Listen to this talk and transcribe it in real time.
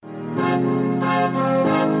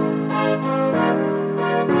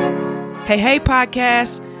Hey,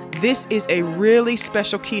 podcast. This is a really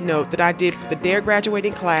special keynote that I did for the DARE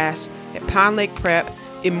graduating class at Pine Lake Prep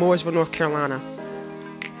in Mooresville, North Carolina.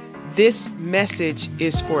 This message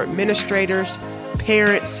is for administrators,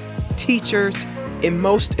 parents, teachers, and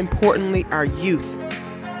most importantly, our youth.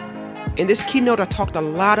 In this keynote, I talked a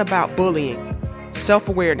lot about bullying,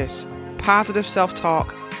 self-awareness, positive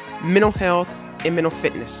self-talk, mental health, and mental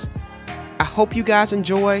fitness. I hope you guys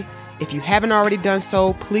enjoy. If you haven't already done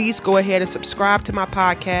so, please go ahead and subscribe to my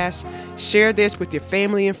podcast. Share this with your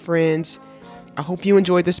family and friends. I hope you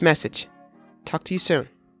enjoyed this message. Talk to you soon.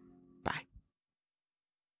 Bye.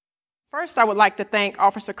 First, I would like to thank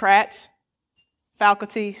Officer Kratz,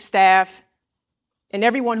 faculty, staff, and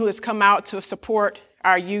everyone who has come out to support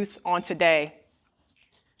our youth on today.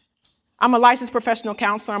 I'm a licensed professional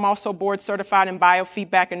counselor. I'm also board certified in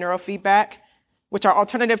biofeedback and neurofeedback, which are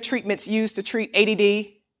alternative treatments used to treat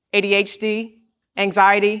ADD, ADHD,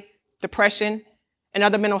 anxiety, depression, and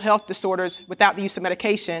other mental health disorders without the use of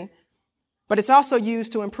medication, but it's also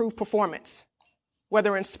used to improve performance,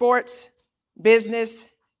 whether in sports, business,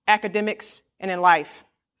 academics, and in life.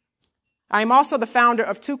 I am also the founder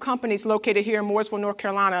of two companies located here in Mooresville, North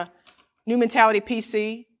Carolina, New Mentality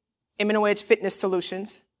PC and Mental Edge Fitness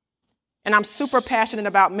Solutions, and I'm super passionate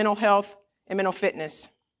about mental health and mental fitness.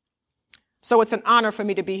 So it's an honor for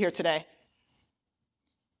me to be here today.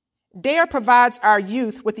 DARE provides our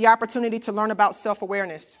youth with the opportunity to learn about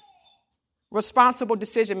self-awareness, responsible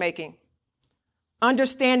decision-making,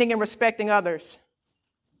 understanding and respecting others,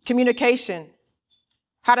 communication,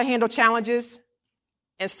 how to handle challenges,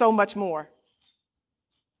 and so much more.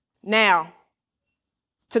 Now,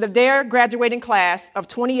 to the DARE graduating class of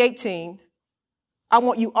 2018, I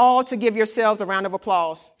want you all to give yourselves a round of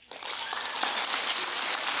applause.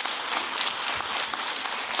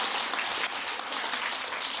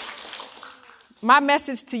 My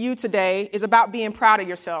message to you today is about being proud of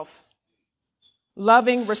yourself,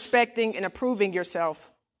 loving, respecting, and approving yourself,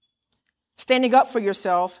 standing up for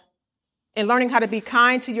yourself, and learning how to be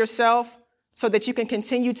kind to yourself so that you can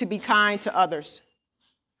continue to be kind to others.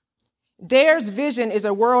 DARE's vision is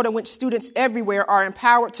a world in which students everywhere are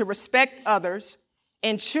empowered to respect others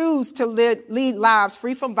and choose to lead lives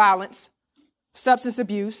free from violence, substance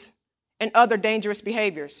abuse, and other dangerous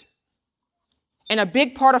behaviors. And a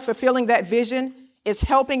big part of fulfilling that vision is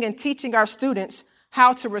helping and teaching our students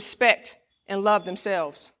how to respect and love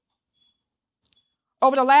themselves.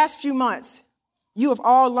 Over the last few months, you have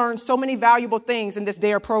all learned so many valuable things in this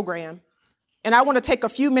DARE program. And I want to take a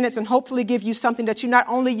few minutes and hopefully give you something that you not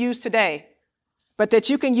only use today, but that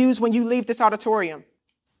you can use when you leave this auditorium,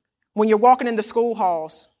 when you're walking in the school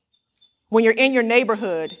halls, when you're in your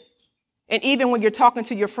neighborhood, and even when you're talking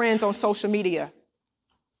to your friends on social media.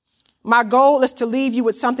 My goal is to leave you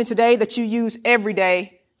with something today that you use every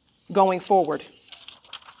day going forward.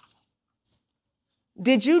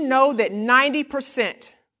 Did you know that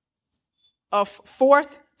 90% of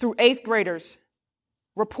 4th through 8th graders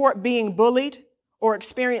report being bullied or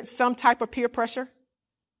experience some type of peer pressure?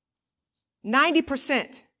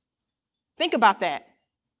 90%. Think about that.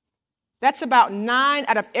 That's about 9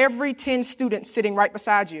 out of every 10 students sitting right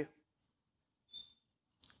beside you.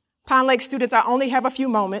 Pine Lake students, I only have a few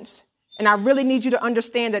moments, and I really need you to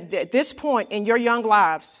understand that at this point in your young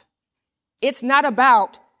lives, it's not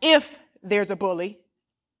about if there's a bully,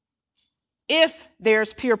 if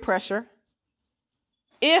there's peer pressure,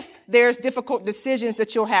 if there's difficult decisions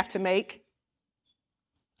that you'll have to make.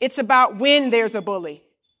 It's about when there's a bully,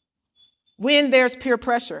 when there's peer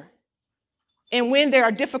pressure, and when there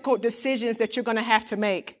are difficult decisions that you're going to have to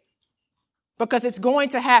make. Because it's going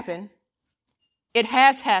to happen, it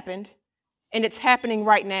has happened, and it's happening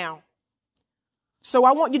right now. So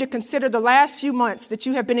I want you to consider the last few months that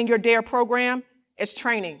you have been in your DARE program as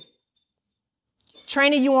training.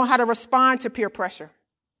 Training you on how to respond to peer pressure,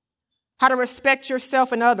 how to respect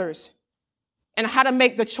yourself and others, and how to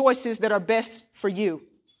make the choices that are best for you.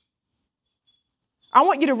 I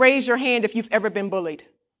want you to raise your hand if you've ever been bullied.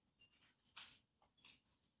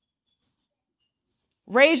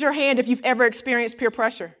 Raise your hand if you've ever experienced peer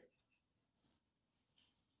pressure.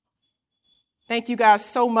 Thank you guys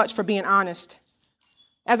so much for being honest.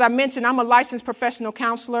 As I mentioned, I'm a licensed professional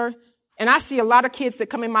counselor, and I see a lot of kids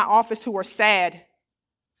that come in my office who are sad.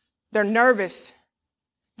 They're nervous.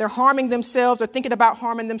 They're harming themselves or thinking about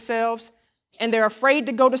harming themselves, and they're afraid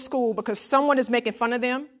to go to school because someone is making fun of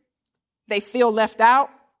them. They feel left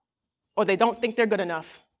out, or they don't think they're good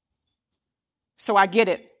enough. So I get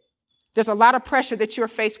it. There's a lot of pressure that you're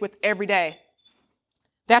faced with every day.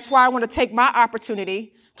 That's why I want to take my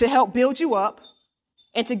opportunity to help build you up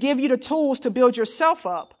and to give you the tools to build yourself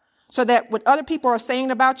up so that what other people are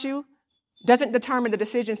saying about you, doesn't determine the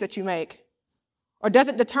decisions that you make, or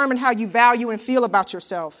doesn't determine how you value and feel about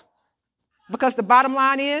yourself. Because the bottom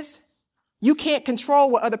line is, you can't control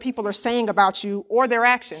what other people are saying about you or their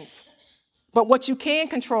actions. But what you can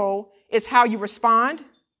control is how you respond,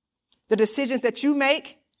 the decisions that you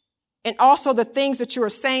make, and also the things that you are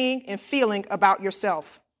saying and feeling about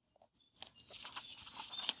yourself.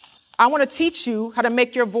 I want to teach you how to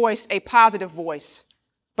make your voice a positive voice,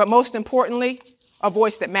 but most importantly, a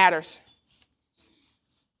voice that matters.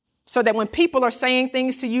 So that when people are saying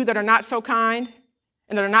things to you that are not so kind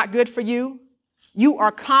and that are not good for you, you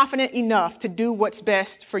are confident enough to do what's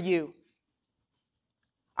best for you.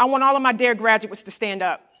 I want all of my DARE graduates to stand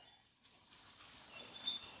up.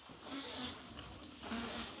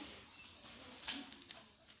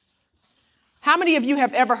 How many of you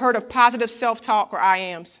have ever heard of positive self-talk or I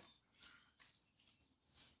ams?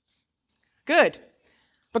 Good,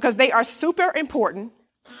 because they are super important,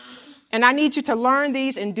 and I need you to learn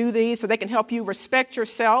these and do these so they can help you respect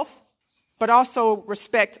yourself, but also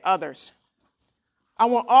respect others. I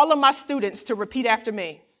want all of my students to repeat after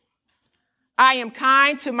me. I am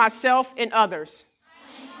kind to myself and others.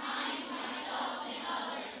 I am kind to myself and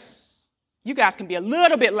others. You guys can be a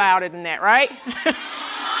little bit louder than that, right?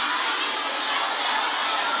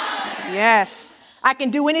 Yes. I can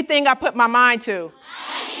do anything I put my mind to.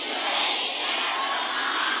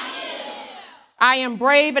 I am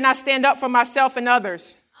brave and I stand up for myself and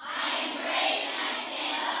others.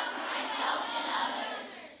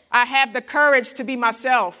 I have the courage to be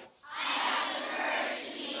myself.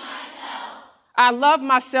 I love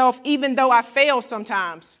myself even though I fail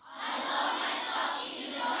sometimes.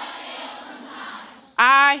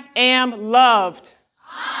 I am loved.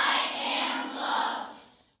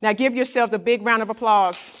 Now give yourselves a big round of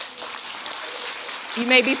applause. You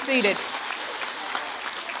may be seated.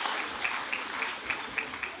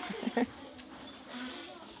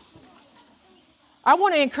 I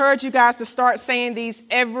want to encourage you guys to start saying these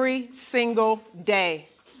every single day.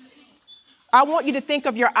 I want you to think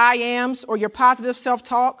of your I ams or your positive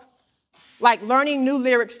self-talk like learning new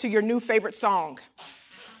lyrics to your new favorite song.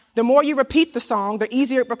 The more you repeat the song, the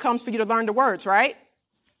easier it becomes for you to learn the words, right?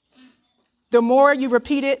 The more you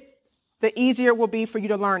repeat it, the easier it will be for you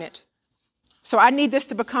to learn it. So I need this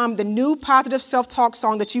to become the new positive self-talk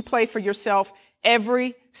song that you play for yourself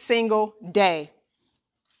every single day.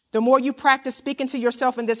 The more you practice speaking to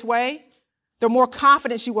yourself in this way, the more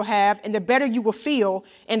confidence you will have and the better you will feel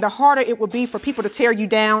and the harder it will be for people to tear you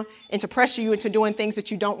down and to pressure you into doing things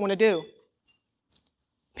that you don't want to do.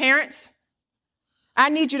 Parents, I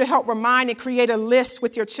need you to help remind and create a list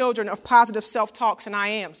with your children of positive self-talks and I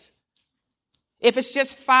ams. If it's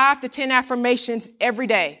just 5 to 10 affirmations every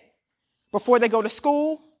day, before they go to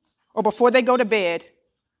school or before they go to bed,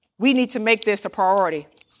 we need to make this a priority.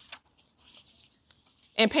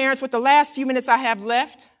 And parents, with the last few minutes I have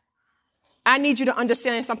left, I need you to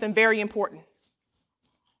understand something very important.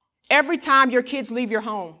 Every time your kids leave your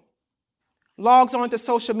home, logs onto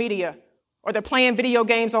social media, or they're playing video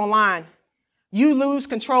games online, you lose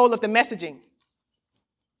control of the messaging.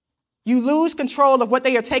 You lose control of what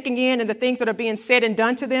they are taking in and the things that are being said and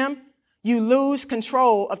done to them. You lose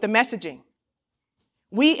control of the messaging.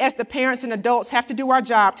 We, as the parents and adults, have to do our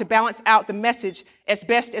job to balance out the message as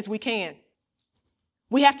best as we can.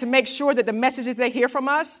 We have to make sure that the messages they hear from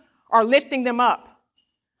us are lifting them up,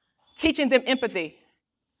 teaching them empathy,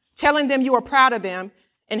 telling them you are proud of them,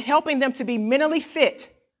 and helping them to be mentally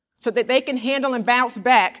fit so that they can handle and bounce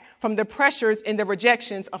back from the pressures and the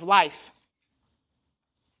rejections of life.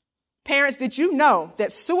 Parents, did you know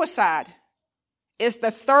that suicide is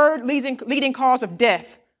the third leading cause of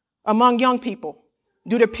death among young people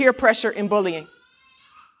due to peer pressure and bullying?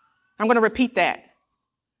 I'm going to repeat that.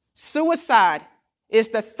 Suicide is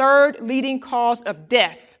the third leading cause of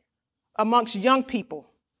death amongst young people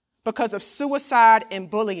because of suicide and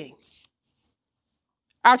bullying.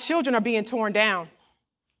 Our children are being torn down.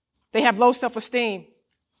 They have low self-esteem.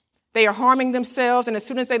 They are harming themselves, and as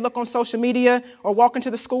soon as they look on social media or walk into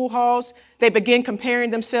the school halls, they begin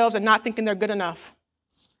comparing themselves and not thinking they're good enough.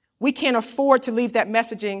 We can't afford to leave that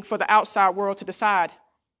messaging for the outside world to decide.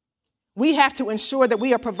 We have to ensure that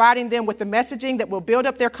we are providing them with the messaging that will build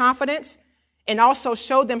up their confidence and also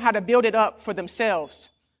show them how to build it up for themselves.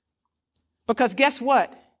 Because guess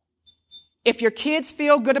what? If your kids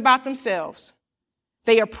feel good about themselves,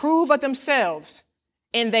 they approve of themselves,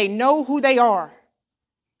 and they know who they are,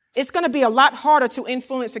 it's going to be a lot harder to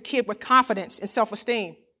influence a kid with confidence and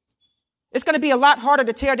self-esteem. It's going to be a lot harder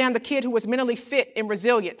to tear down the kid who is mentally fit and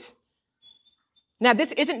resilient. Now,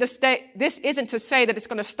 this isn't to say that it's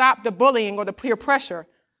going to stop the bullying or the peer pressure,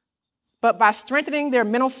 but by strengthening their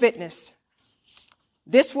mental fitness,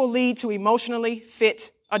 This will lead to emotionally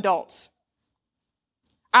fit adults.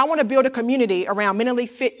 I want to build a community around mentally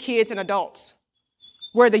fit kids and adults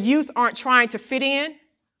where the youth aren't trying to fit in,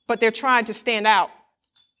 but they're trying to stand out.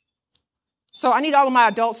 So I need all of my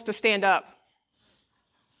adults to stand up.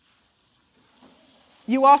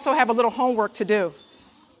 You also have a little homework to do.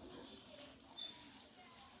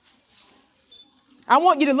 I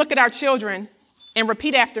want you to look at our children and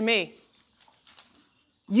repeat after me.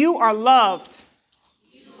 You are loved.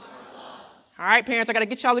 You are loved. All right, parents, I got to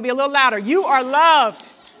get y'all to be a little louder. You are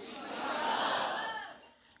loved.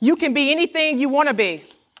 You can be anything you want to be.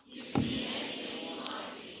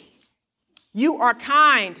 You are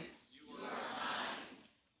kind.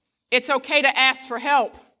 It's okay to ask for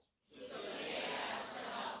help.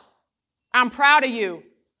 I'm proud of you.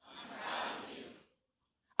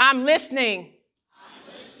 I'm listening.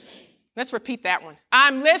 Let's repeat that one.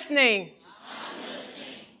 I'm listening.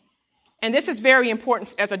 And this is very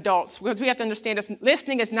important as adults because we have to understand this.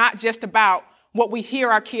 Listening is not just about what we hear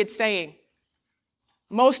our kids saying.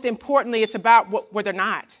 Most importantly, it's about what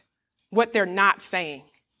they're not saying,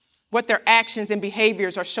 what their actions and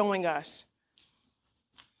behaviors are showing us.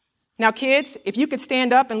 Now, kids, if you could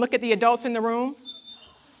stand up and look at the adults in the room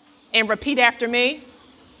and repeat after me.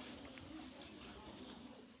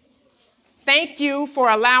 Thank you for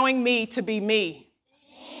allowing me to be me.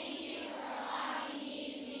 Thank you for allowing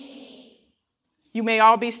me to be me. You may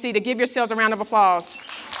all be seated. Give yourselves a round of applause.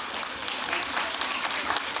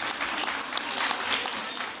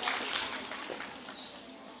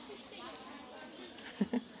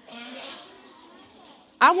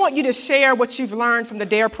 I want you to share what you've learned from the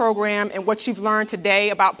DARE program and what you've learned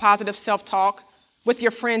today about positive self-talk with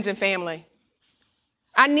your friends and family.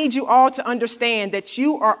 I need you all to understand that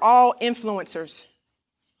you are all influencers.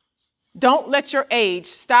 Don't let your age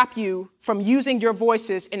stop you from using your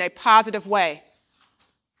voices in a positive way.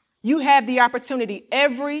 You have the opportunity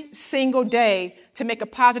every single day to make a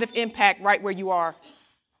positive impact right where you are.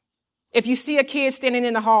 If you see a kid standing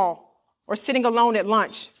in the hall or sitting alone at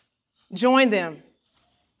lunch, join them.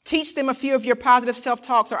 Teach them a few of your positive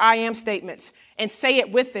self-talks or I am statements and say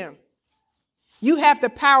it with them. You have the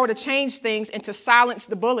power to change things and to silence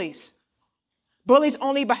the bullies. Bullies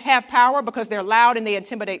only have power because they're loud and they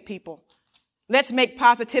intimidate people. Let's make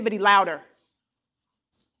positivity louder.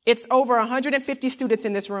 It's over 150 students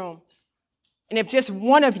in this room. And if just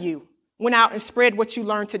one of you went out and spread what you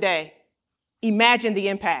learned today, imagine the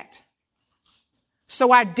impact.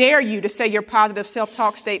 So I dare you to say your positive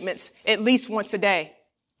self-talk statements at least once a day.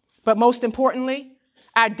 But most importantly,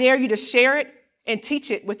 I dare you to share it and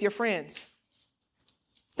teach it with your friends.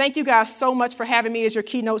 Thank you guys so much for having me as your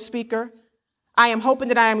keynote speaker. I am hoping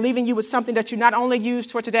that I am leaving you with something that you not only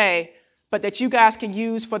used for today, but that you guys can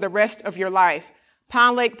use for the rest of your life.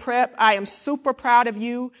 Pine Lake Prep, I am super proud of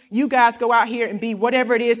you. You guys go out here and be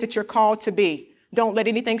whatever it is that you're called to be. Don't let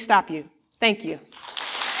anything stop you. Thank you.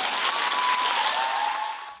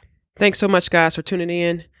 Thanks so much, guys, for tuning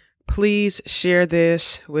in. Please share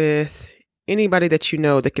this with anybody that you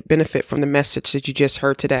know that could benefit from the message that you just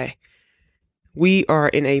heard today. We are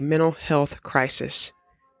in a mental health crisis.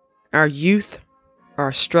 Our youth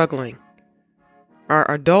are struggling. Our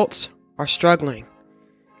adults are struggling.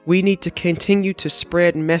 We need to continue to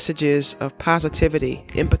spread messages of positivity,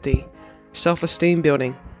 empathy, self-esteem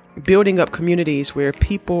building up communities where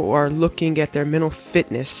people are looking at their mental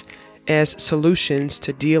fitness as solutions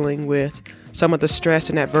to dealing with some of the stress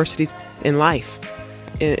and adversities in life,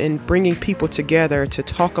 and bringing people together to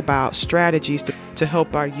talk about strategies to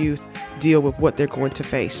help our youth deal with what they're going to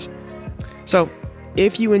face. So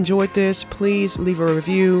if you enjoyed this, please leave a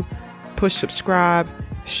review, push subscribe,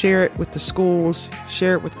 share it with the schools,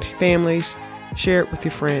 share it with families, share it with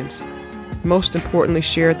your friends. Most importantly,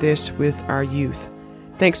 share this with our youth.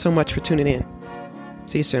 Thanks so much for tuning in.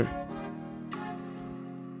 See you soon.